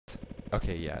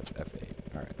Okay, yeah, it's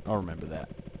F8. Alright, I'll remember that.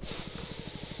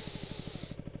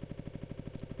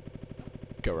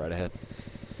 Go right ahead.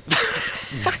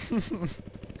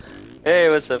 Hey,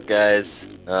 what's up, guys?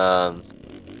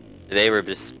 Today we're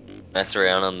just messing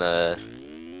around on the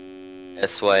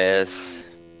SYS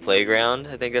playground.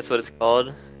 I think that's what it's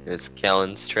called. It's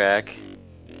Callan's track.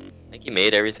 I think he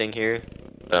made everything here,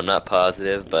 but I'm not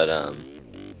positive. But yeah,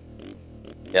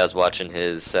 I was watching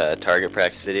his target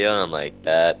practice video, and I'm like,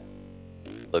 that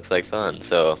looks like fun.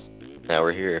 So now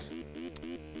we're here.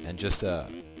 And just a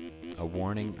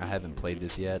warning, I haven't played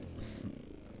this yet.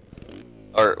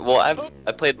 Or well,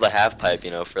 I played the half pipe,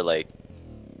 you know, for like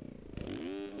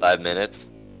 5 minutes.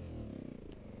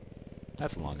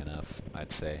 That's long enough,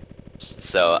 I'd say.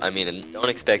 So I mean, don't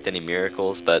expect any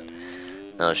miracles, but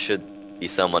it should be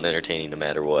somewhat entertaining no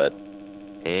matter what.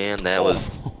 And that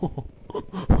was.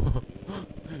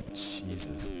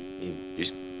 Jesus. You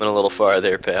just went a little far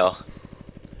there, pal.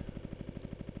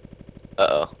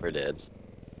 Uh-oh, we're dead.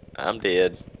 I'm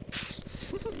dead.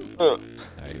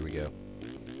 Alright, here we go.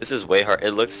 This is way hard.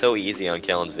 It looks so easy on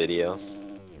Kellen's video.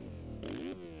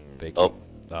 Fake. Oh.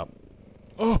 Stop.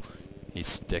 Oh! He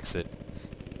sticks it.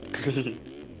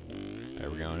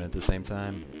 Alright, we're going at the same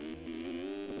time.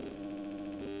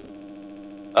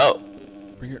 Oh.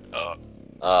 Bring her up.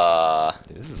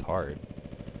 Dude, this is hard.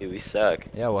 Dude, we suck.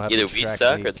 Yeah, we'll have Either the we track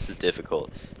suck link. or this is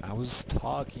difficult. I was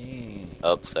talking.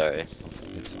 Oh, sorry.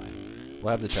 It's fine.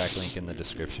 We'll have the track link in the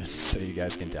description so you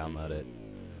guys can download it.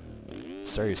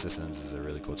 SYS Systems is a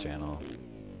really cool channel.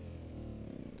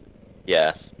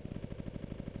 Yeah.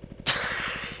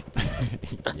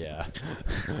 Yeah.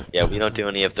 Yeah, we don't do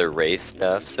any of the race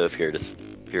stuff, so if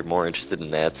you're more interested in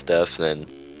that stuff, then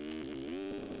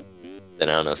I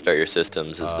don't know, Start Your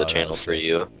Systems is the channel for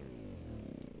you.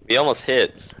 We almost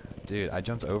hit. Dude, I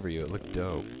jumped over you. It looked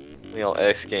dope. We all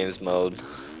X Games mode.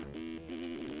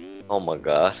 Oh my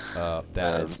god.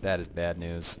 That is bad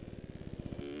news.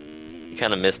 You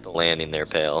kind of missed the landing there,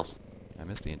 pal. I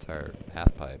missed the entire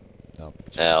half pipe. Oh,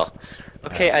 Ow. Jesus.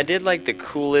 Okay, I did like the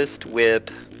coolest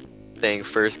whip thing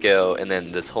first go, and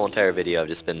then this whole entire video I've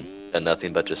just done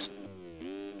nothing but just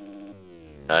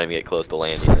not even get close to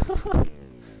landing it.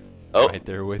 Oh. Right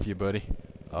there with you, buddy.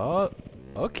 Oh,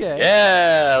 okay.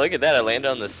 Yeah, look at that. I landed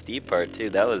on the steep part too.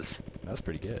 That's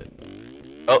pretty good.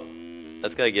 Oh,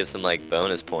 that's gotta give some like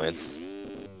bonus points.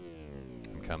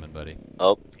 I'm coming, buddy.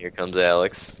 Oh, here comes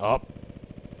Alex. Oh.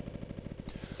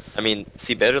 I mean,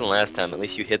 see, better than last time. At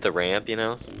least you hit the ramp, you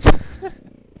know?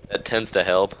 That tends to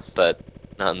help, but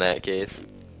not in that case.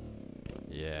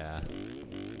 Yeah.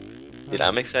 Dude,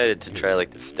 I'm excited to try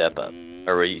like the step up.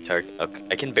 Or were you target? Okay,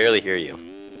 I can barely hear you.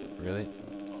 Really?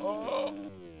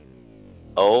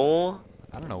 Oh.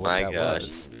 I don't know what My that gosh.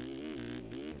 was.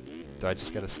 Do I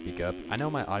just gotta speak up? I know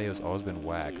my audio's always been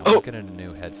whack. I'm Oh. looking at a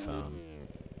new headphone.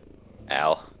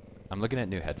 Ow. I'm looking at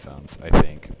new headphones, I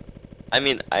think. I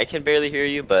mean, I can barely hear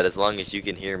you, but as long as you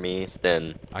can hear me,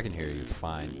 then... I can hear you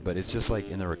fine, but it's just like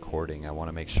in the recording, I want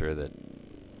to make sure that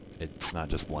it's not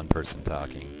just one person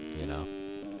talking, you know?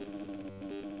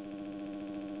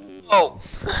 Oh!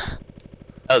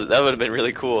 That would have been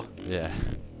really cool. Yeah.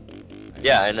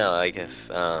 Yeah, I know, like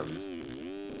if, I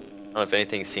don't know if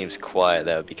anything seems quiet,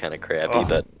 that would be kind of crappy, Oh.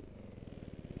 but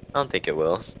I don't think it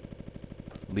will.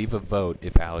 Leave a vote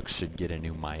if Alex should get a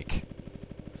new mic.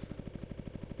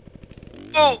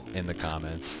 Oh! In the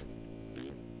comments.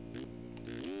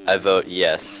 I vote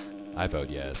yes. I vote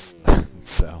yes.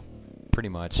 So, pretty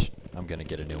much, I'm gonna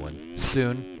get a new one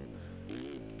soon.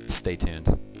 Stay tuned.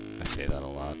 I say that a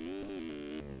lot.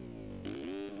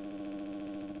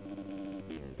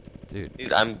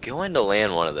 Dude, I'm going to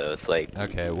land one of those, like...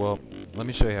 Okay, well, let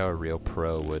me show you how a real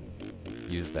pro would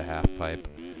use the half pipe.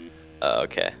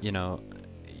 Okay. You know,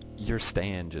 you're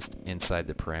staying just inside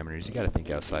the parameters. You gotta think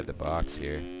outside the box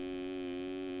here.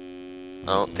 I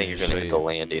don't think you're Let me gonna show hit the you.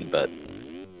 landing, but...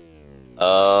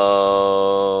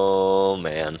 Oh,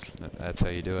 man. That's how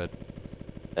you do it.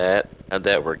 How'd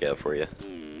that work out for you?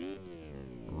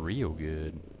 Real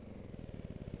good.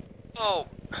 Oh!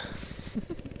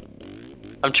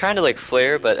 I'm trying to like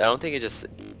flare, but I don't think it just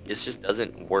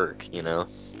doesn't work, you know?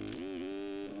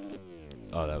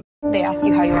 Oh, that They ask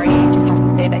you how you are, you just have to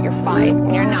say that you're fine,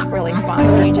 and you're not really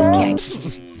fine, you just can't.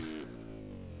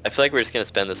 I feel like we're just gonna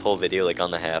spend this whole video like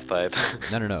on the half pipe.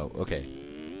 No. Okay.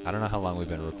 I don't know how long we've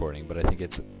been recording, but I think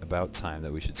it's about time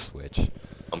that we should switch.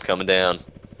 I'm coming down.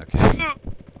 Okay.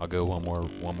 I'll go one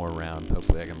more round.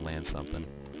 Hopefully I can land something.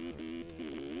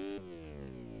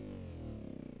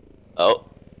 Oh.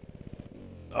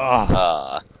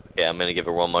 Ah. Okay, I'm gonna give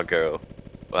it one more go.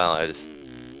 Wow,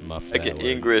 Muff I that get word.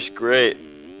 English great.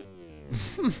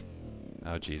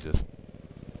 Oh, Jesus.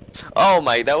 Oh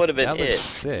my, that would have been That looks it.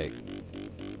 sick.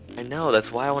 I know,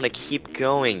 that's why I want to keep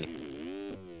going.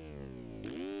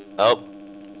 Oh,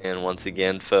 and once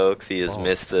again, folks, he has Balls.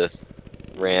 missed the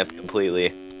ramp completely.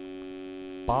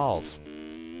 Balls.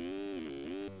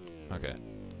 Okay.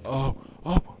 Oh,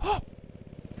 oh, oh.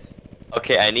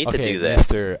 Okay, I need to Okay, do that.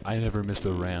 mister, I never missed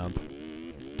a ramp.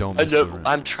 Don't miss a ramp.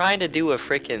 I'm trying to do a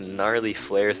freaking gnarly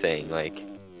flare thing, like.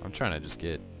 I'm trying to just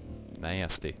get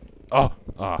nasty. Oh,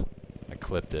 ah, I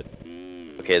clipped it.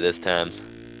 Okay, this time.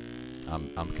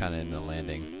 I'm kind of in the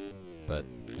landing, but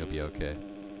it'll be okay.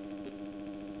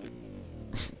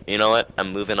 You know what?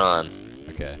 I'm moving on.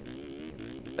 Okay.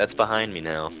 That's behind me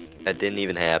now. That didn't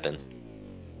even happen.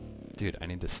 Dude, I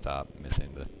need to stop missing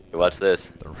Here, watch this.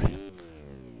 the ramp.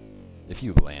 If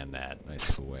you land that, I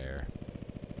swear.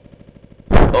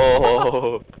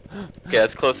 Oh! Okay,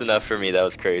 that's close enough for me. That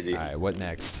was crazy. Alright, what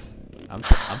next? I'm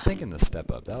thinking the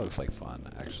step up. That looks like fun,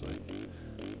 actually.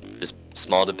 Just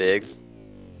small to big.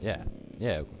 Yeah,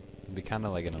 yeah. It'd be kind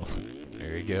of like an...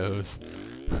 There he goes.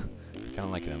 Kind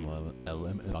of like an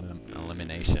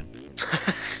elimination.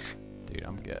 Dude,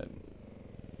 I'm good.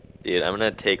 Dude, I'm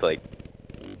gonna take like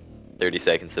 30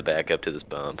 seconds to back up to this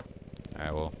bump.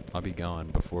 Alright, well, I'll be going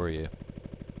before you.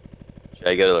 Should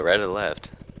I go to the right or the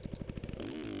left?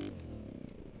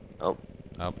 Oh,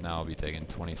 Oh, now I'll be taking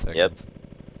 20 seconds.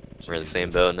 we're in the same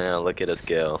Jesus. boat now. Look at us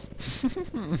go.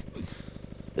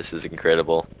 This is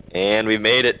incredible. And we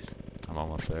made it. I'm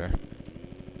almost there.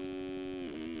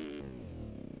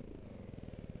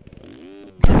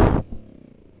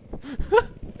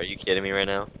 Are you kidding me right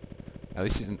now? At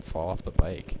least you didn't fall off the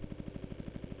bike.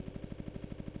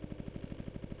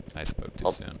 I spoke too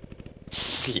Oh. soon.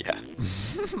 Yeah.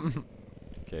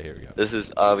 Okay, here we go. This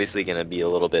is obviously gonna be a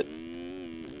little bit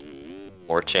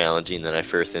more challenging than I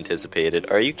first anticipated.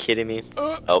 Are you kidding me?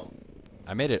 Oh.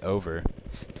 I made it over.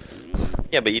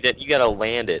 Yeah, but you didn't. You gotta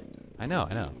land it. I know.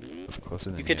 It's closer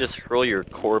than You could just hurl your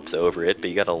corpse over it, but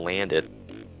you gotta land it.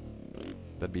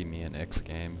 That'd be me in X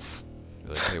Games. Be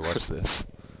like, hey, watch this.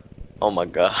 Oh my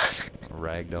god.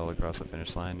 Ragdoll across the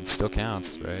finish line. Still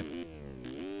counts, right?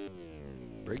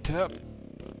 Brake tap.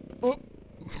 Oh.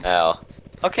 Ow.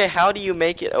 Okay, how do you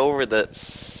make it over the...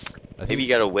 Maybe you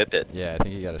gotta whip it. Yeah, I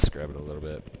think you gotta scrub it a little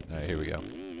bit. Alright, here we go.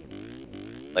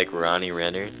 Like Ronnie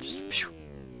Renner. Just...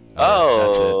 Oh,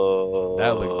 that's it. Oh!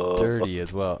 That looked dirty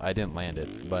as well. I didn't land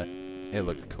it, but it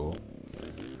looked cool.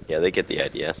 Yeah, they get the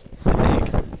idea, I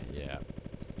think. Yeah.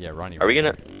 Yeah, Ronnie. Are we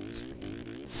gonna...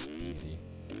 Steezy.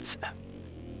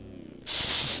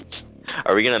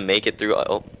 Are we gonna make it through...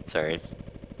 Oh, sorry.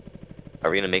 Are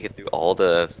we gonna make it through all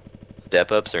the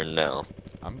step-ups or no?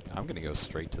 I'm gonna go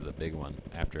straight to the big one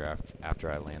after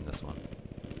I land this one.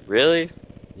 Really?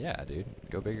 Yeah, dude.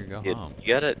 Go big or go Dude, home. you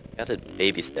gotta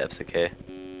baby steps, okay?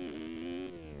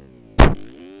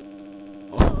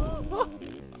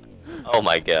 Oh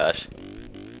my gosh.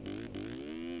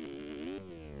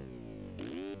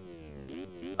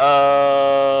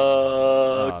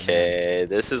 Okay,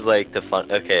 this is like the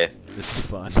fun. Okay, This is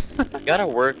fun. you gotta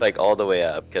work like all the way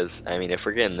up, because I mean, if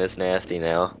we're getting this nasty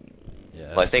now, Yeah.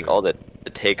 well, I think all the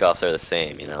takeoffs are the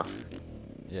same, you know.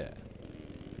 Yeah.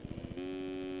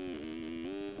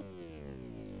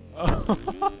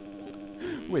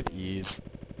 With ease,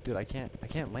 dude. I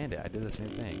can't land it. I did the same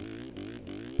thing.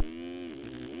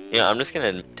 You know, I'm just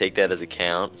gonna take that as a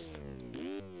count,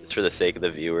 just for the sake of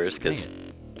the viewers, because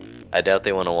I doubt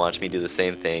they want to watch me do the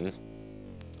same thing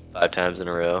 5 times in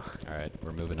a row. All right,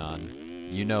 we're moving on.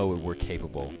 You know we're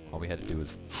capable. All we had to do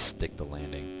was stick the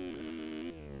landing.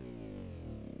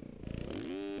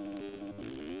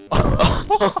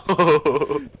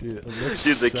 Dude, it looks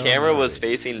Dude, the so camera was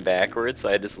gnarly. facing backwards, so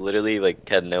I just literally like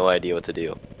had no idea what to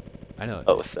do. I know.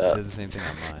 Oh, what's I up? did the same thing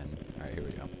on mine. All right, here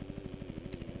we go.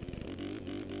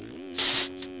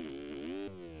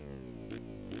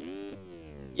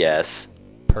 Yes.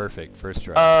 Perfect. First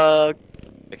try.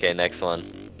 Okay, next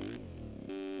one.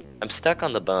 I'm stuck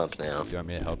on the bump now. Do you want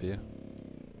me to help you?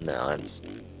 No, I'm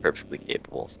perfectly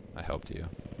capable. I helped you.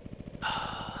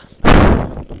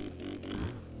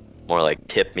 More like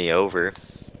tip me over.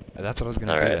 That's what I was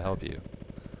gonna do Alright. to help you.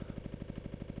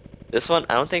 This one,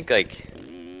 I don't think like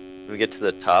when we get to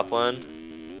the top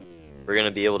one, we're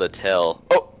gonna be able to tell.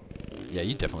 Oh, Yeah,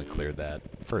 you definitely cleared that.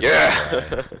 First yeah.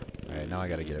 try. Alright, now I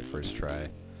gotta get it first try.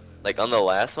 Like on the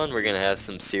last one, we're gonna have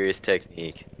some serious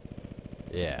technique.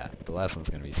 Yeah, the last one's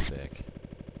gonna be sick.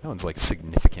 That one's like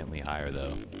significantly higher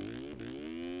though.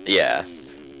 Yeah.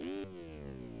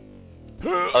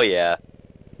 Oh yeah.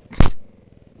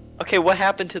 Okay, what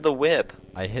happened to the whip?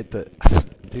 I hit the...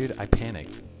 Dude, I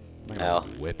panicked. I'm not Ow.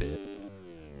 gonna whip it.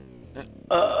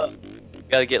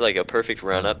 gotta get like a perfect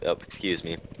run up. Oh, excuse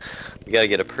me. You gotta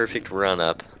get a perfect run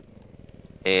up,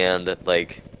 and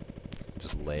like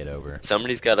Just lay it over.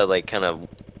 somebody's gotta like kind of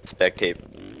spectate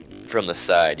from the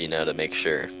side, you know, to make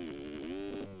sure.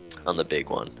 On the big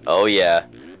one. Oh yeah.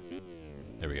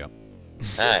 There we go.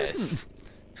 Nice.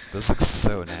 This looks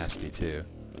so nasty too.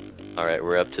 All right,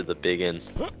 we're up to the big one.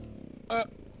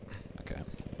 Okay.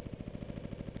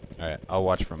 Alright, I'll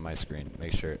watch from my screen.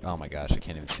 Make sure. Oh my gosh, I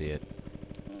can't even see it.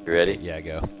 You ready? Yeah,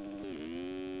 go.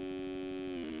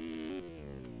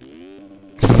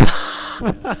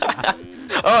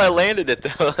 Oh, I landed it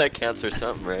though. That counts for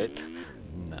something, right?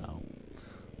 No.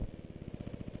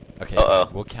 Okay, Uh-oh.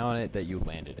 we'll count it that you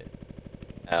landed it.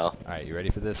 Ow. Alright, you ready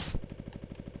for this?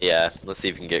 Yeah, let's see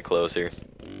if we can get closer.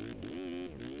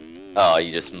 Oh,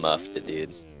 you just muffed it,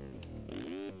 dude.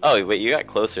 Oh, wait, you got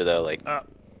closer though, like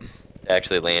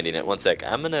actually landing it. One sec,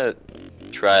 I'm gonna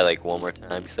try like one more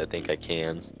time because I think I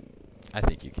can. I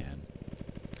think you can.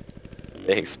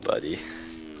 Thanks, buddy.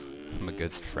 I'm a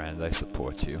good friend. I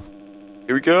support you.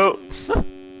 Here we go.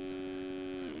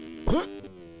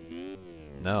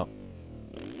 No.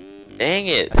 Dang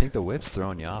it. I think the whip's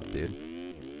throwing you off, dude.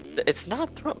 It's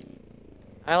not thrown.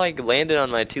 I like landed on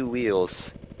my two wheels.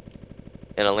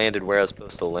 And I landed where I was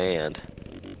supposed to land.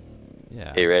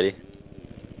 Yeah. Okay, ready?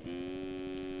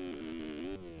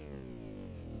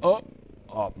 Oh!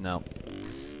 Oh, no.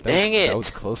 Dang it! That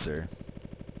was closer.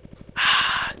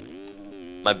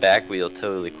 My back wheel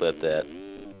totally clipped that.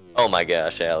 Oh my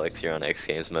gosh, Alex, you're on X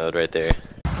Games mode right there.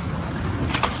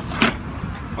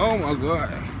 Oh my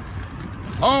god.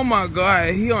 Oh my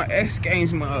god, he on X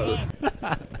Games mode.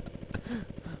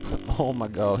 Oh my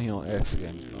god, he on X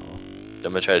Games. Oh. I'm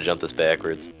gonna try to jump this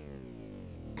backwards.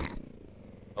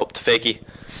 Oh, to fakie.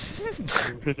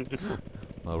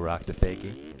 Low rock to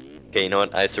fakey. Okay, you know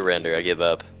what? I surrender. I give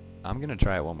up. I'm gonna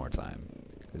try it one more time.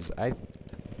 Cause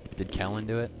did Kellen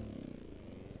do it?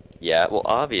 Yeah, well,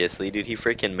 obviously, dude, he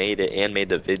freaking made it and made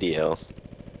the video.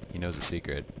 He knows a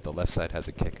secret. The left side has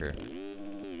a kicker.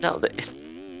 No,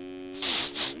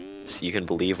 just you can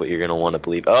believe what you're gonna want to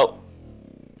believe. Oh,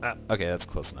 Okay, that's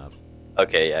close enough.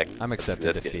 okay, yeah. I'm accepting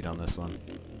that's defeat good. on this one.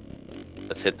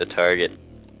 Let's hit the target.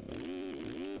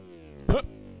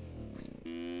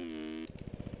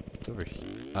 It's over here.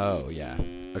 Oh yeah.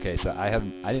 Okay, so I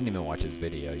didn't even watch his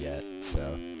video yet,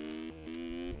 so.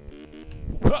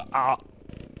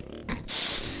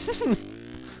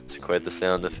 It's quite the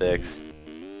sound effects.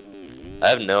 I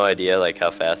have no idea like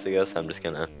how fast it goes, so I'm just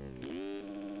gonna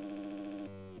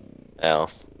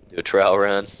do a trial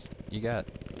run. You got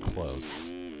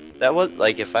close. That was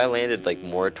like if I landed like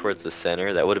more towards the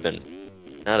center, that would have been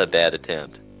not a bad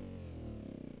attempt.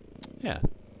 Yeah.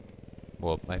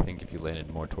 Well, I think if you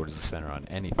landed more towards the center on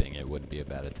anything, it wouldn't be a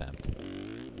bad attempt.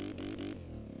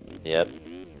 Yep.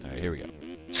 Alright, here we go.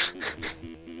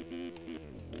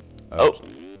 Oh.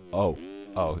 Oh.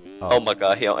 Oh. Oh my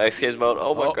god, he on X Games mode.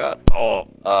 Oh my god. Oh.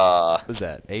 Ah. What was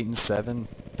that? 8 and 7?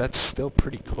 That's still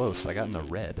pretty close. I got in the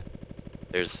red.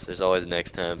 There's always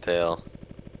next time, pal.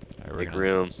 Alright, Big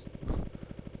room.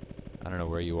 I don't know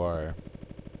where you are.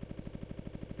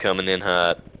 Coming in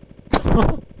hot.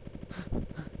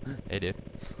 Hey, dude.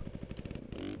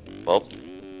 Well,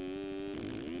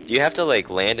 do you have to like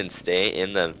land and stay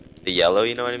in the yellow,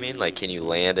 you know what I mean? Like, can you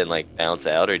land and like bounce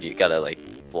out, or do you gotta like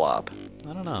flop?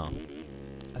 I don't know.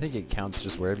 I think it counts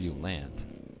just wherever you land.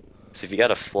 So if you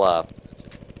gotta flop,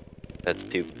 that's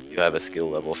too high of a skill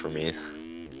level for me.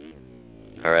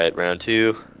 Alright, round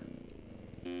 2.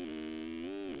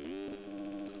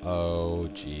 Oh,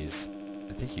 jeez.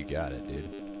 I think you got it,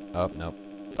 dude. Oh, nope.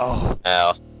 Oh,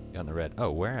 Ow. you're on the red.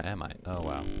 Oh, where am I? Oh,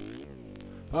 wow.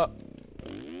 Oh,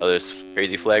 Oh, there's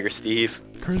Crazy Flagger Steve.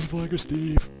 Crazy Flagger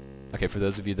Steve. Okay, for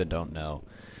those of you that don't know,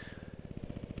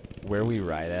 where we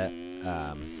ride at,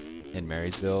 in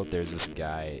Marysville, there's this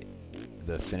guy,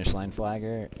 the finish line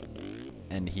flagger,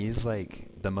 and he's like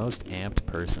the most amped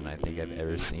person I think I've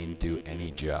ever seen do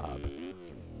any job.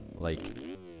 Like,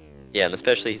 Yeah, and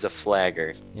especially he's a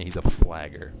flagger. yeah, he's a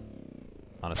flagger.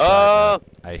 On a side note,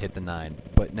 I hit the 9,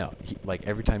 but no, like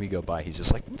every time you go by, he's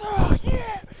just like, no,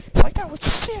 yeah. He's like, that was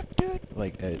sick, dude.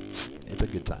 Like, it's a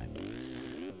good time.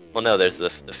 Well, no, there's the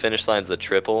finish line's the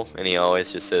triple, and he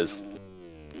always just says,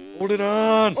 "Hold it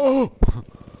on." Oh,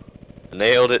 I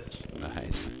nailed it.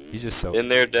 nice. He's just so. Been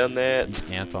there, done that. He's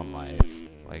amped on life.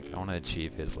 Like, I want to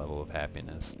achieve his level of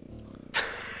happiness.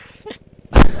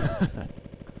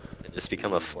 Just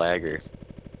become a flagger.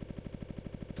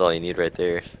 That's all you need right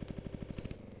there.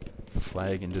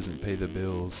 Flagging doesn't pay the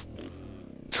bills.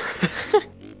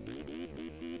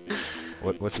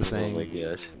 What's the saying? Oh my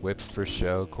gosh. Whips for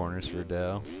show, corners for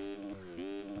dough.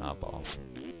 Ah, balls.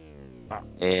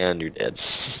 And you're dead.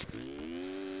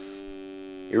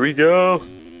 Here we go.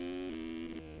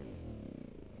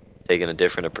 Taking a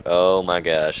different approach. Oh my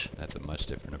gosh. That's a much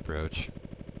different approach.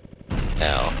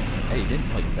 Ow. Hey, you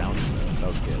didn't like bounce though. That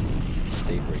was good.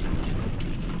 Stayed where you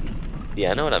landed.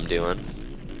 Yeah, I know what I'm doing.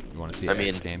 You want to see I mean-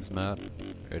 X Games mode?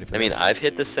 Ready for I mean, this? I've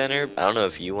hit the center. I don't know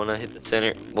if you want to hit the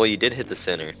center. Well, you did hit the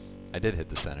center. I did hit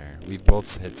the center. We've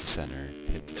both hit the center.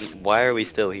 And why are we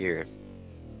still here?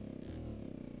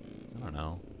 I don't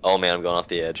know. Oh man, I'm going off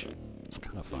the edge. It's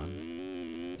kind of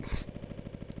fun.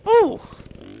 Oh!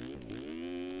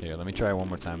 Here, let me try it one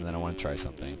more time, and then I want to try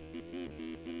something.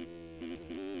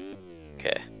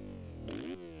 Okay.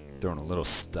 Throwing a little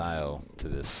style to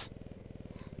this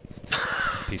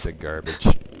piece of garbage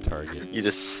target. You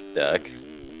just stuck.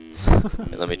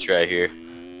 Okay, let me try here.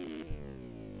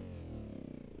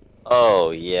 Oh,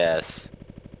 yes.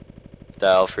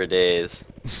 Style for days.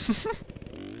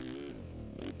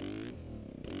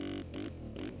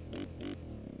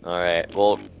 Alright,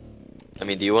 well, I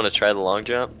mean, do you want to try the long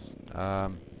jump?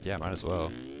 Yeah, might as well.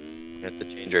 We have to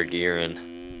change our gear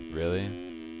in. Really?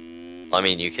 I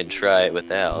mean, you can try it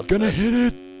without. Gonna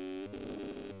hit it!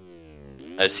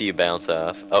 I see you bounce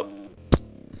off. Oh.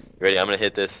 Ready? I'm gonna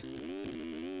hit this.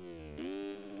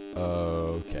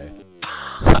 Okay.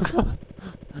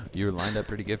 You were lined up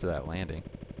pretty good for that landing.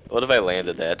 What if I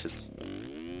landed that? Just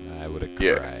I would have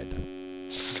Yeah. cried.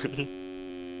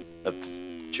 a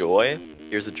joy?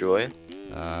 Here's a joy.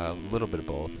 A little bit of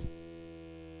both.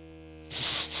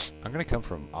 I'm gonna come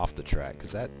from off the track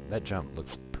because that jump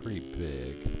looks pretty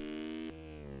big.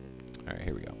 All right,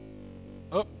 here we go.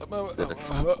 Oh,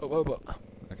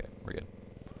 okay, we're good.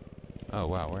 Oh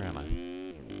wow, where am I?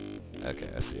 Okay,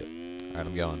 I see it. All right,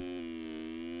 I'm going.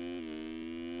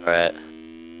 Alright.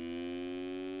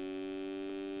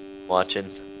 Watching.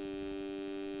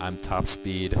 I'm top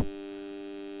speed.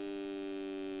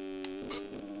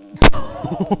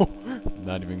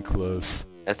 Not even close.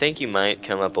 I think you might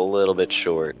come up a little bit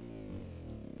short.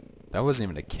 That wasn't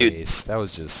even a case. That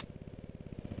was just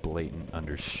blatant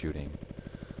undershooting.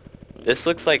 This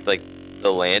looks like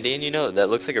the landing, you know? That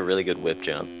looks like a really good whip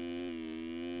jump.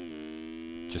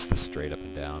 Just the straight up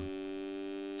and down.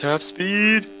 Top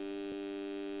speed!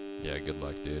 Yeah, good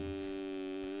luck, dude.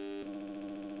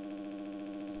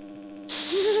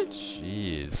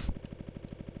 Jeez.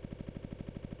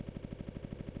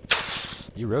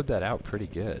 You rode that out pretty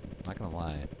good, not gonna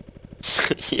lie.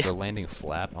 Yeah. For landing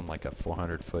flat on like a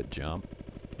 400-foot jump.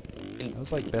 That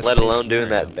was like best Let case alone doing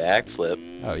scenario. that backflip.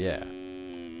 Oh yeah.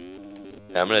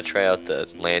 I'm gonna try out the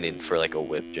landing for like a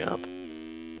whip jump.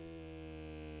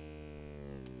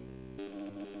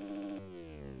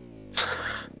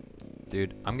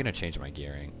 Dude, I'm gonna change my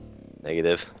gearing.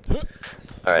 Negative.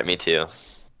 Alright, me too.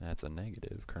 That's a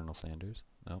negative, Colonel Sanders.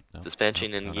 Nope, no.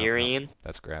 Suspension no, and no, no, gearing. no.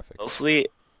 That's graphics. Hopefully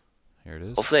Here it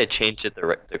is. I changed it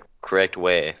the correct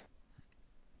way.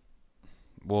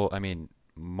 Well, I mean,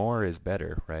 more is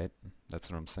better, right? That's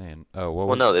what I'm saying. Oh, what Well,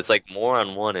 was no, it? it's like more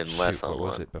on one and less Shoot, on what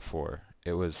was one. it before?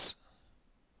 It was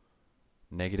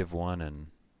 -1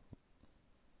 and...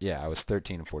 Yeah, I was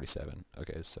 13 and 47.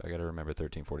 Okay, so I gotta remember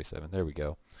 1347. There we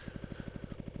go.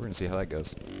 We're gonna see how that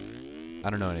goes.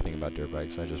 I don't know anything about dirt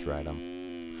bikes. I just ride them.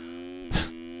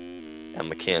 I'm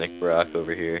Mechanic Brock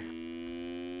over here.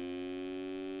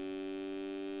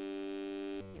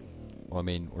 Well, I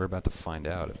mean, we're about to find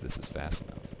out if this is fast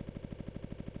enough.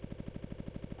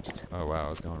 Oh, wow, I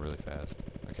was going really fast.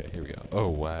 Okay, here we go. Oh,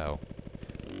 wow.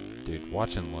 Dude,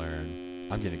 watch and learn.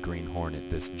 I'm gonna Green Hornet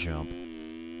this jump.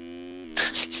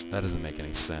 That doesn't make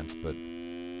any sense, but...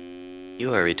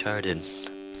 You are retarded.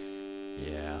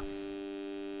 Yeah.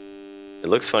 It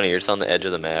looks funny. You're just on the edge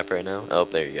of the map right now. Oh,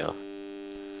 there you go.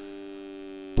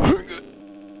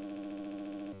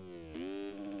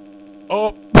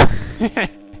 Oh!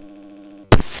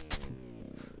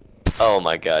 Oh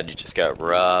my god, you just got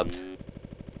robbed.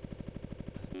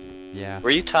 Yeah.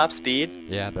 Were you top speed?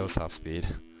 Yeah, that was top speed.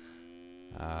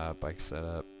 Bike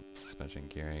setup, suspension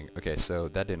gearing. Okay, so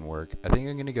that didn't work. I think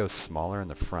I'm gonna go smaller in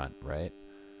the front, right?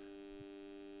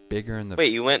 Bigger in the...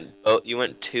 Wait, you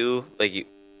went two, like you...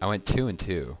 I went 2 and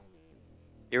 2.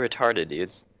 You're retarded,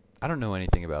 dude. I don't know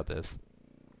anything about this.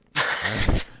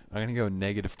 I'm gonna go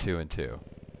 -2 and 2.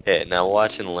 Okay, now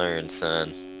watch and learn,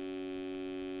 son.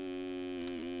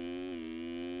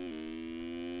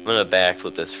 I'm gonna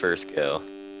backflip this first go.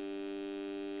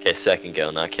 Okay, second go,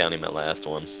 not counting my last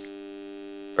one.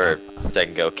 Or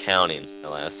second go, counting my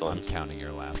last one. I'm counting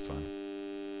your last one.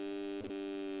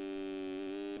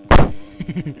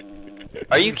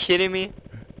 Are you kidding me?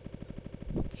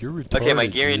 You're retarded, Okay, my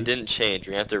gearing dude. didn't change.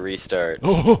 We're gonna have to restart.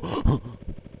 Oh!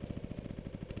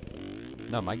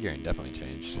 No, my gearing definitely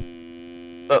changed.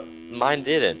 But mine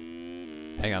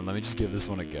didn't. Hang on, let me just give this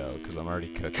one a go, because I'm already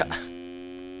cooking.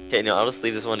 Okay, no, I'll just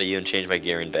leave this one to you and change my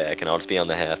gearing back, and I'll just be on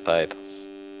the half pipe.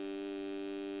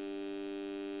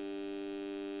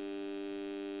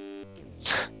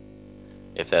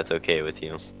 If that's okay with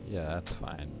you. Yeah, that's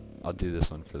fine. I'll do this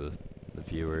one for the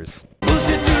viewers. Push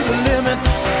it to the limit.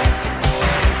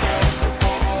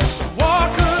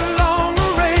 Walk along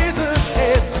the razor's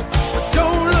edge. But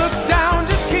don't look down,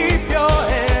 just keep your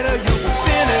head or you'll be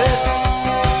finished.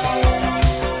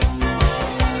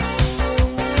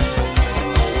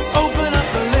 Open up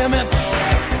the limit.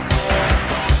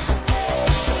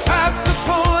 Past the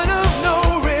point of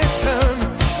no return.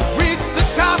 Reach the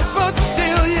top, but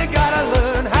still you gotta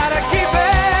learn how to keep it.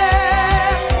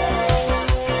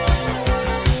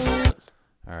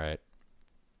 Alright.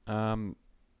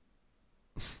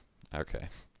 Okay.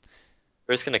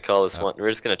 We're just gonna call this one. We're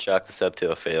just gonna chalk this up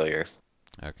to a failure.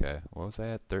 Okay. What was I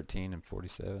at? 13 and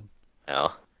 47?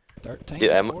 Now, 13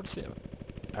 Dude, and 47.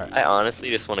 Alright. I honestly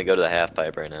just want to go to the half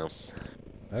pipe right now.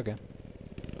 Okay.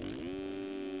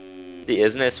 See,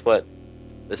 isn't this what?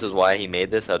 This is why he made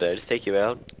this. Oh, did I just take you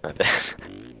out? My bad.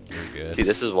 You're good. See,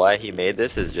 this is why he made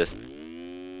this. Is just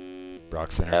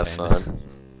Brock's have entertainment. fun.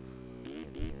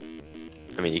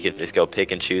 I mean, you could just go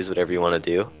pick and choose whatever you want to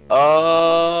do. Oh!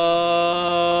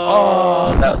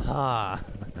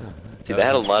 See, that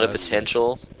had a lot of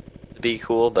potential to be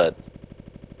cool, but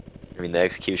I mean, the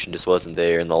execution just wasn't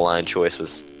there, and the line choice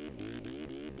was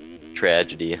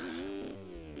tragedy.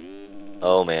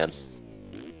 Oh man.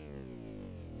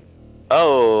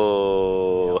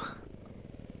 Oh!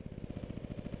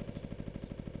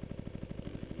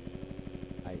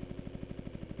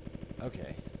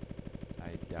 Okay. I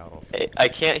doubt I'll see. Hey, I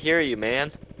can't hear you,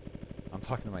 man. I'm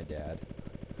talking to my dad.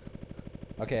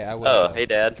 Okay, I will. Oh, hey,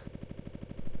 Dad.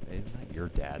 Isn't that your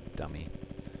dad, dummy?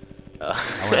 Uh,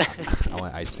 I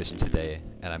went ice fishing today,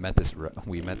 and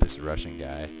we met this Russian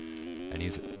guy, and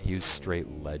he was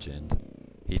straight legend.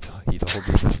 He told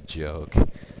us this joke,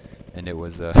 and it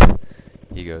was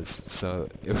he goes, so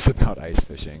it was about ice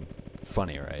fishing.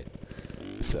 Funny, right?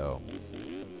 So,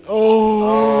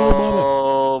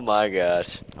 oh my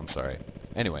gosh. I'm sorry.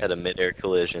 Anyway, Had a mid-air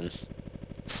collision.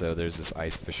 so there's this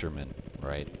ice fisherman,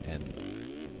 right? And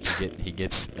he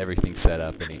gets everything set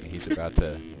up, and he's about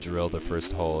to drill the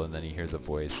first hole, and then he hears a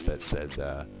voice that says,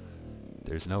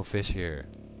 "There's no fish here."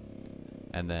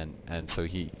 And so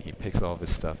he picks all of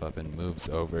his stuff up and moves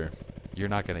over. You're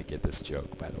not gonna get this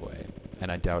joke, by the way,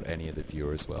 and I doubt any of the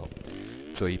viewers will.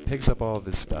 So he picks up all of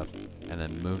his stuff and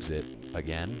then moves it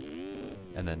again,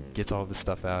 and then gets all of his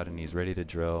stuff out, and he's ready to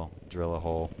drill a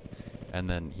hole. And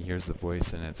then he hears the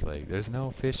voice, and it's like, "There's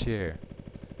no fish here."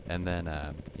 And then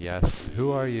he asks,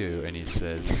 "Who are you?" And he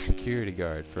says, "Security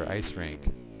guard for ice rink."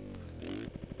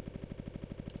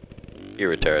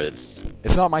 You're retarded.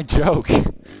 It's not my joke.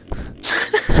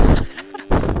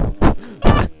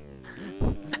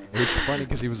 It was funny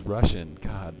because he was Russian.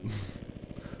 God.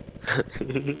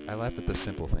 I laugh at the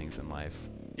simple things in life.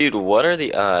 Dude, what are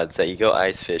the odds that you go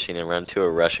ice fishing and run into a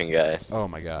Russian guy? Oh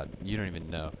my God, you don't even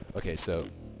know. Okay, so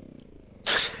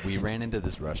we ran into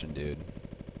this Russian dude,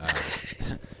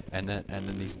 and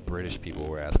then these British people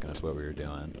were asking us what we were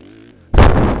doing,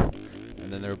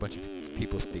 and then there were a bunch of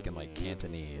people speaking like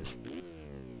Cantonese,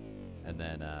 and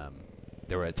then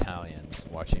there were Italians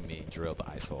watching me drill the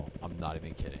ice hole. I'm not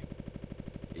even kidding.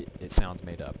 It sounds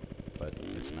made up, but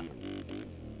it's not.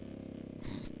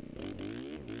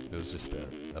 It was just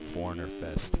a foreigner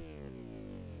fest.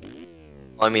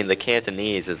 Well, I mean, the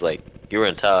Cantonese is like, you were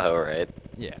in Tahoe, right?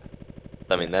 Yeah.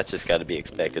 I mean, that's just got to be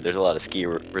expected. There's a lot of ski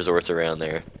resorts around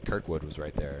there. Kirkwood was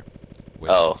right there. Which,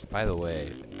 Oh. by the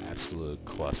way, absolute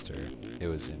cluster. It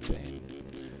was insane.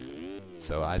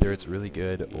 So either it's really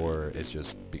good, or it's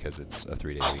just because it's a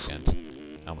 3-day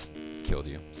weekend. I almost killed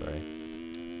you. Sorry.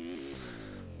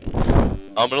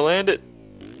 I'm gonna land it.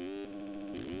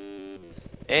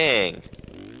 Dang.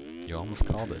 You almost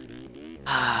called it.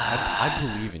 I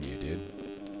believe in you,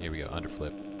 dude. Here we go.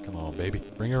 Underflip. Come on, baby.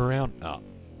 Bring her around. Oh.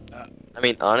 I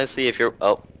mean, honestly, if you're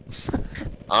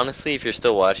honestly, if you're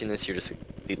still watching this, you're just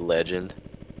a legend.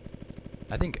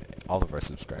 I think all of our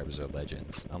subscribers are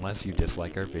legends, unless you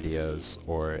dislike our videos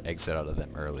or exit out of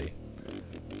them early.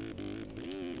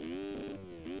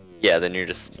 Yeah, then you're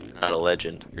just not a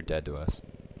legend. You're dead to us.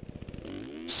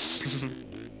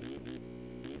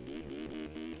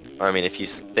 Or, I mean, if you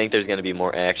think there's gonna be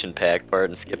more action-packed part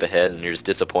and skip ahead and you're just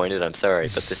disappointed, I'm sorry,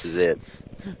 but this is it.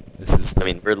 This is I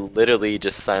mean, we're literally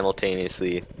just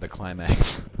simultaneously the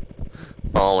climax.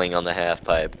 falling on the half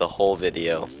pipe the whole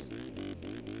video.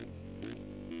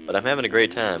 But I'm having a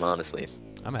great time, honestly.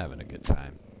 I'm having a good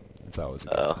time. It's always a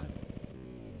good Oh. time.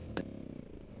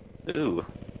 Ooh.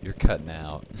 You're cutting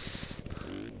out.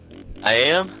 I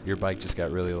am? Your bike just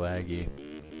got really laggy.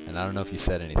 And I don't know if you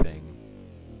said anything,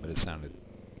 but it sounded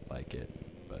like it.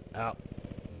 But, ow.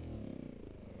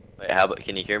 Wait, how about,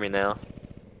 can you hear me now?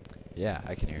 Yeah,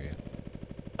 I can hear you.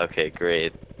 Okay,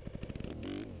 great.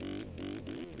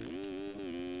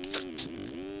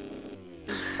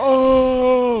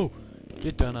 Oh!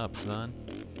 Get done up, son.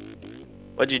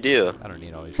 What'd you do? I don't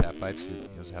need all these half pipes. You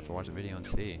just have to watch the video and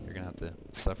see. You're gonna have to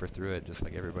suffer through it just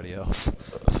like everybody else.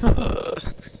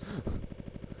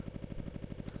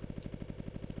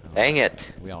 Dang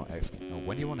it. We all oh,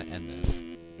 when do you want to end this?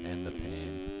 End the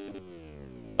pain.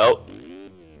 Oh.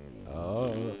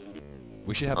 Oh.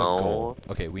 We should have a goal.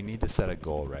 Okay, we need to set a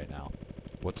goal right now.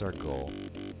 What's our goal?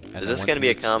 And Is then this gonna be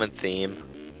a once common theme?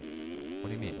 What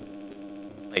do you mean?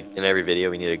 Like, in every video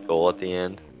we need a goal at the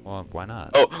end? Well, why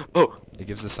not? Oh! Oh! It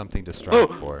gives us something to strive Oh!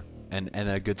 for. And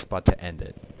a good spot to end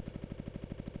it.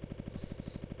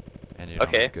 And you know,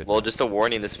 Okay, good well, enough. just a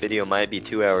warning, this video might be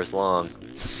 2 hours long.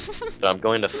 But I'm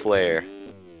going to flare.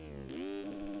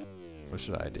 What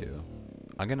should I do?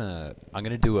 I'm gonna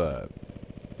do a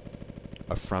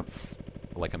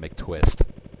like a McTwist,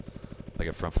 like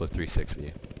a front flip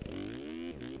 360.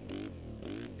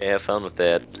 Okay, have fun with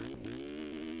that.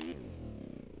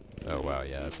 Oh wow,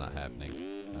 yeah, that's not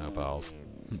happening. Oh balls,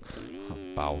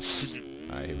 balls.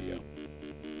 All right, here we go.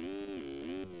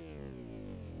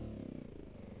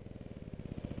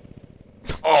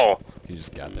 Oh! If you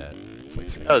just got that, it's like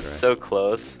second That was try. so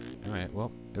close. All right,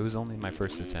 well, it was only my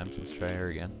first attempt. Let's try her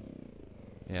again.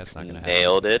 Yeah, it's not gonna happen.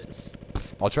 Nailed it.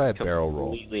 I'll try a barrel roll.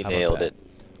 Completely How about nailed that? it.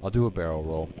 I'll do a barrel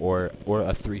roll or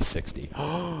a 360.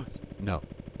 No,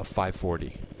 a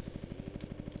 540.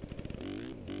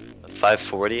 A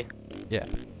 540? Yeah.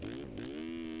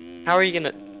 How are you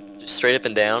gonna... Just straight up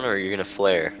and down, or are you gonna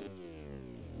flare?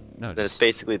 No, Then it's just,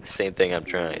 basically the same thing I'm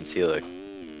trying. See, look.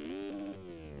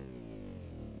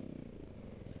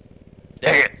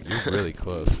 Dang it! you're really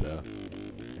close though.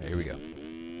 Okay, here we go.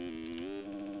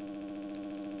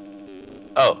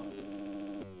 Oh,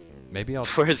 Maybe I'll.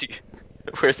 where's he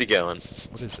going?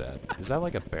 What is that? Is that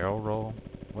like a barrel roll?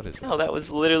 What is No, that? that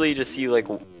was literally just you, like,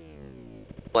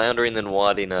 floundering then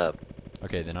wadding up.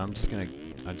 Okay, then I'm just gonna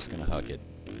huck it.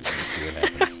 And see what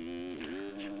happens.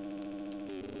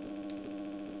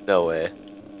 No way.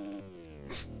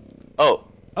 Oh,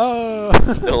 Oh!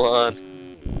 still on.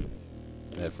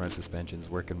 That front suspension's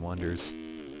working wonders.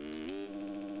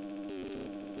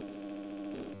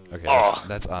 Okay, Oh.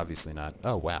 that's obviously not.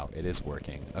 Oh wow, it is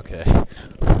working. Okay.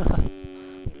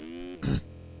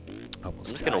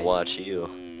 Almost I'm just gonna died. watch you.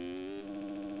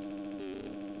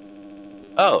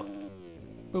 Oh.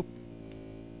 Boop.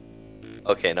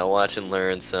 Okay, now watch and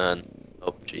learn, son.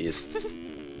 Oh, jeez.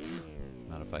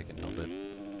 Not if I can help it.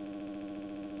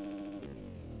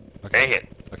 Dang Okay. it.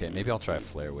 Okay, maybe I'll try a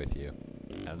flare with you,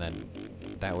 and then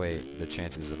that way the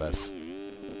chances of us.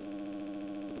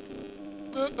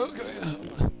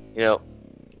 Okay. You know,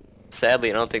 sadly,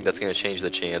 I don't think that's gonna change the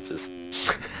chances.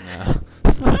 No.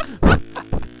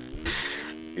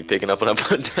 You picking up when I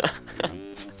put down?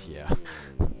 Yeah.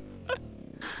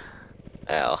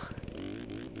 Ow.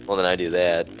 Well, then I do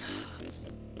that.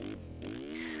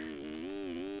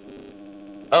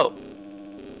 Oh.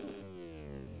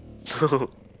 That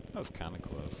was kind of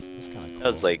close. It was kind of cool. That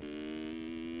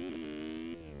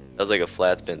was like a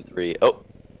flat spin 3. Oh,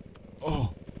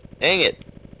 Oh. dang it.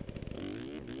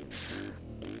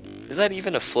 Is that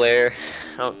even a flare?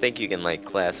 I don't think you can, like,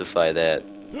 classify that.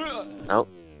 Oh,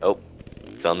 oh,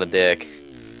 it's on the deck.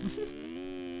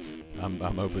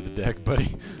 I'm over the deck, buddy.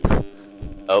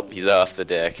 Oh, he's off the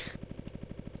deck.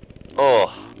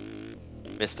 Oh,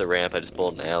 missed the ramp. I just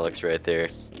pulled an Alex right there.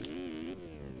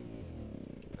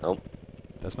 Oh,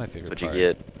 That's my favorite What'd you part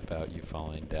get? about you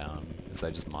falling down, is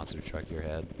I just monster truck your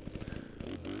head.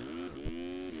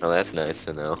 oh, that's nice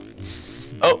to know.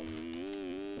 Oh,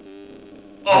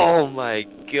 oh my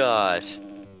gosh.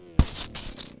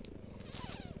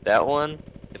 That one,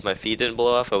 if my feet didn't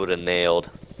blow off, I would have nailed.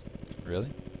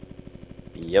 Really?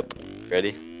 Yep.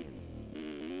 Ready?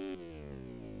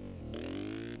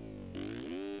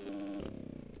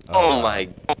 Oh my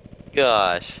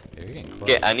gosh. You're getting close.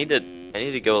 Okay, I need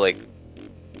to go, like,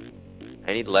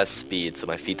 I need less speed so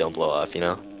my feet don't blow off, you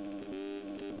know?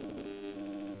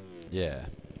 Yeah.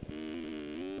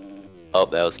 Oh,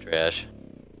 that was trash.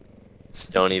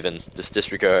 Just don't even, just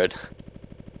disregard.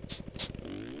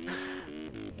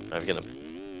 I'm gonna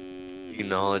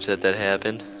acknowledge that that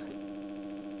happened.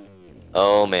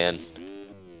 Oh man.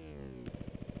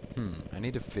 I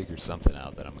need to figure something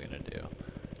out that I'm gonna do.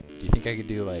 Do you think I could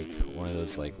do like one of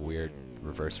those like weird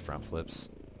reverse front flips?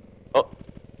 Oh,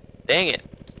 dang it.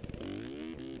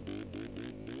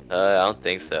 I don't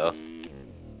think so.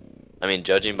 I mean,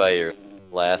 judging by your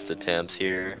last attempts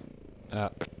here,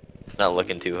 it's not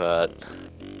looking too hot.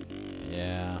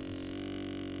 Yeah.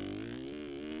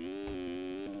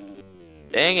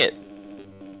 Dang it.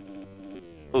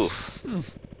 Oof.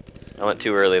 I went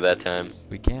too early that time.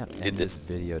 We can't end this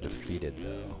video defeated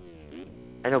though.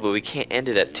 I know, but we can't end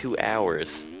it at 2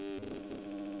 hours.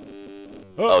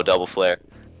 Oh, double flare.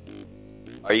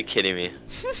 Are you kidding me?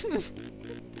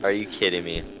 Are you kidding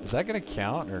me? Is that gonna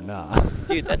count or not?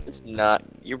 Dude, that is not...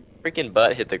 Your freaking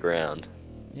butt hit the ground.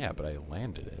 Yeah, but I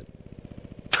landed it.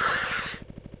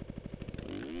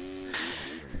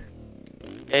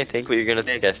 Hey, think what you're gonna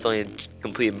think. I still need to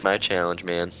complete my challenge,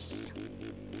 man.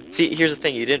 See, here's the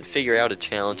thing. You didn't figure out a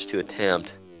challenge to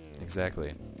attempt.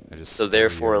 Exactly. I just So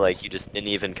therefore, like, you just didn't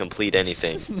even complete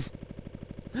anything.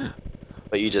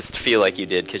 But you just feel like you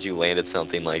did because you landed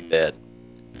something like that.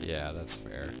 Yeah, that's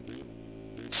fair.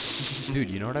 Dude,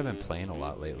 you know what I've been playing a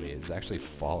lot lately is actually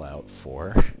Fallout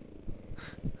 4.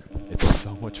 It's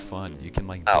so much fun. You can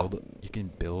like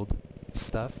build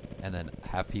stuff and then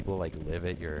have people like live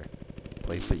at your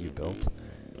place that you built.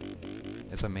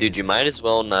 It's amazing. Dude, you might as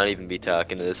well not even be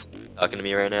talking to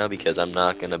me right now because I'm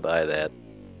not gonna buy that.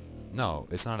 No,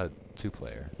 it's not a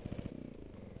 2-player.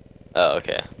 Oh,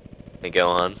 okay. Then go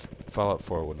on. Fallout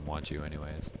 4 wouldn't want you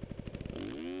anyways.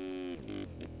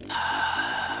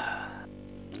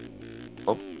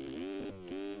 Oh.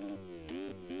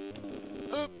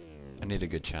 I need a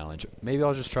good challenge. Maybe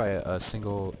I'll just try a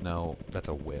single... No, that's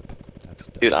a whip. That's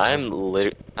Dude, I'm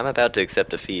about to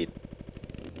accept defeat.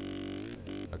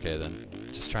 Okay, then.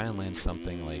 Just try and land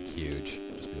something, like, huge.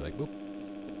 Just be like, boop.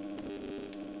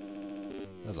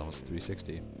 That was almost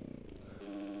 360.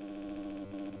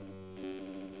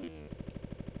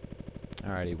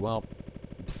 Alrighty, well,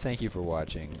 thank you for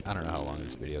watching. I don't know how long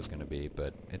this video is going to be,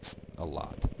 but it's a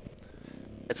lot.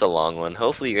 It's a long one.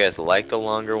 Hopefully you guys like the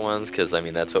longer ones, because, I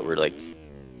mean, that's what we're, like,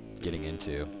 Getting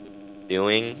into.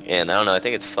 doing. And, I don't know, I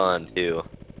think it's fun, too.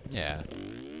 Yeah.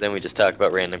 Then we just talk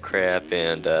about random crap,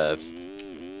 and,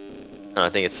 I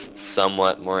think it's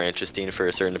somewhat more interesting for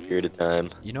a certain period of time.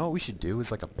 You know what we should do is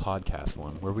like a podcast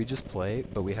one, where we just play,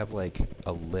 but we have like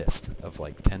a list of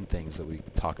like 10 things that we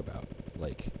talk about.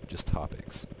 Like, just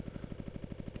topics.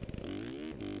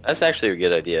 That's actually a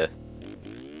good idea.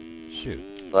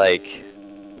 Shoot. Like,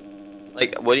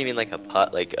 what do you mean, like a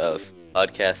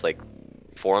podcast, like,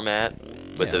 format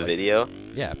with Yeah, the like- video?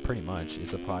 Yeah, pretty much.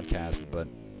 It's a podcast, but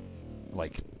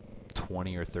like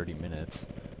 20 or 30 minutes,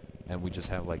 and we just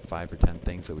have like 5 or 10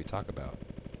 things that we talk about.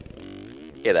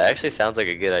 Yeah, that actually sounds like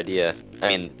a good idea. I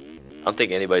mean, I don't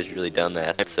think anybody's really done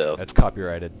that, so... That's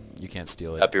copyrighted. You can't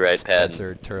steal it. Copyright patent.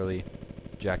 Spencer, Turley,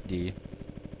 Jack D,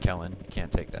 Kellen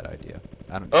can't take that idea.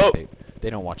 I don't. Oh! They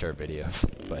don't watch our videos,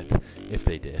 but if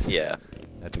they did, Yeah.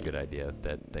 that's a good idea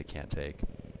that they can't take.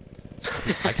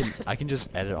 I can just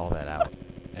edit all that out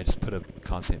and just put a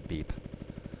constant beep,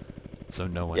 so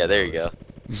no one. Yeah, there you go.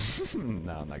 knows.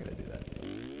 No, I'm not gonna do that.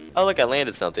 Oh, look, I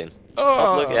landed something.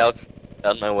 Oh! Oh, look, Alex,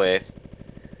 out of my way.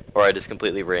 Or I just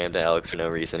completely rammed Alex for no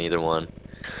reason, either one.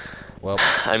 Well,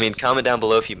 I mean, comment down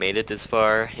below if you made it this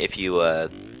far, if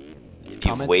you've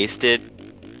Comment-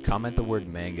 wasted. comment the word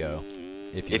mango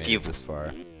if you If made you've- it this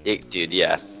far. Dude,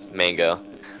 yeah, mango.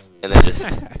 And then just,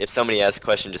 if somebody asks a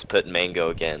question, just put mango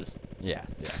again. Yeah,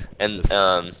 yeah. And, Just-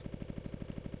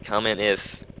 comment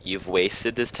if you've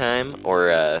wasted this time,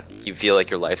 or you feel like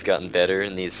your life's gotten better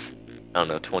in these, I don't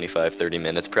know, 25, 30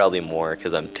 minutes. Probably more,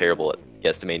 because I'm terrible at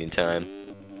guesstimating time.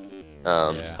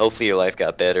 Yeah. Hopefully your life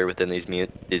got better within these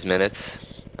minutes.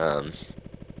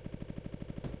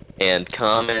 And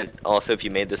comment also if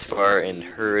you made this far and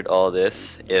heard all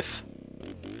this, if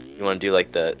you want to do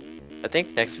like I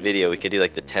think next video we could do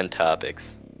like the 10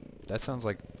 topics. That sounds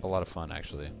like a lot of fun,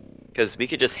 actually. Because we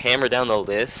could just hammer down the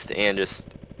list and just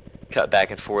cut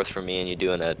back and forth from me and you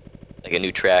doing a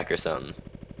new track or something.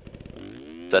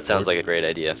 So that sounds like a great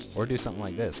idea. Or do something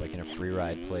like this, like in a free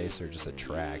ride place or just a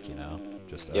track, you know?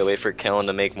 Just us. Yeah, wait for Kellen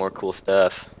to make more cool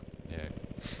stuff. Yeah.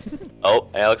 Oh,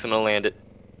 Alex, I'm gonna land it.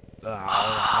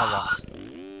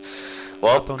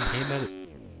 Well,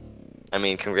 I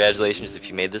mean, congratulations if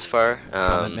you made this far.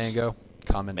 Comment mango.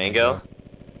 Comment mango.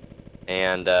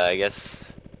 And I guess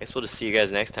we'll just see you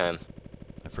guys next time.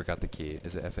 I forgot the key.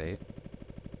 Is it F8?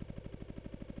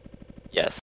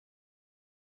 Yes.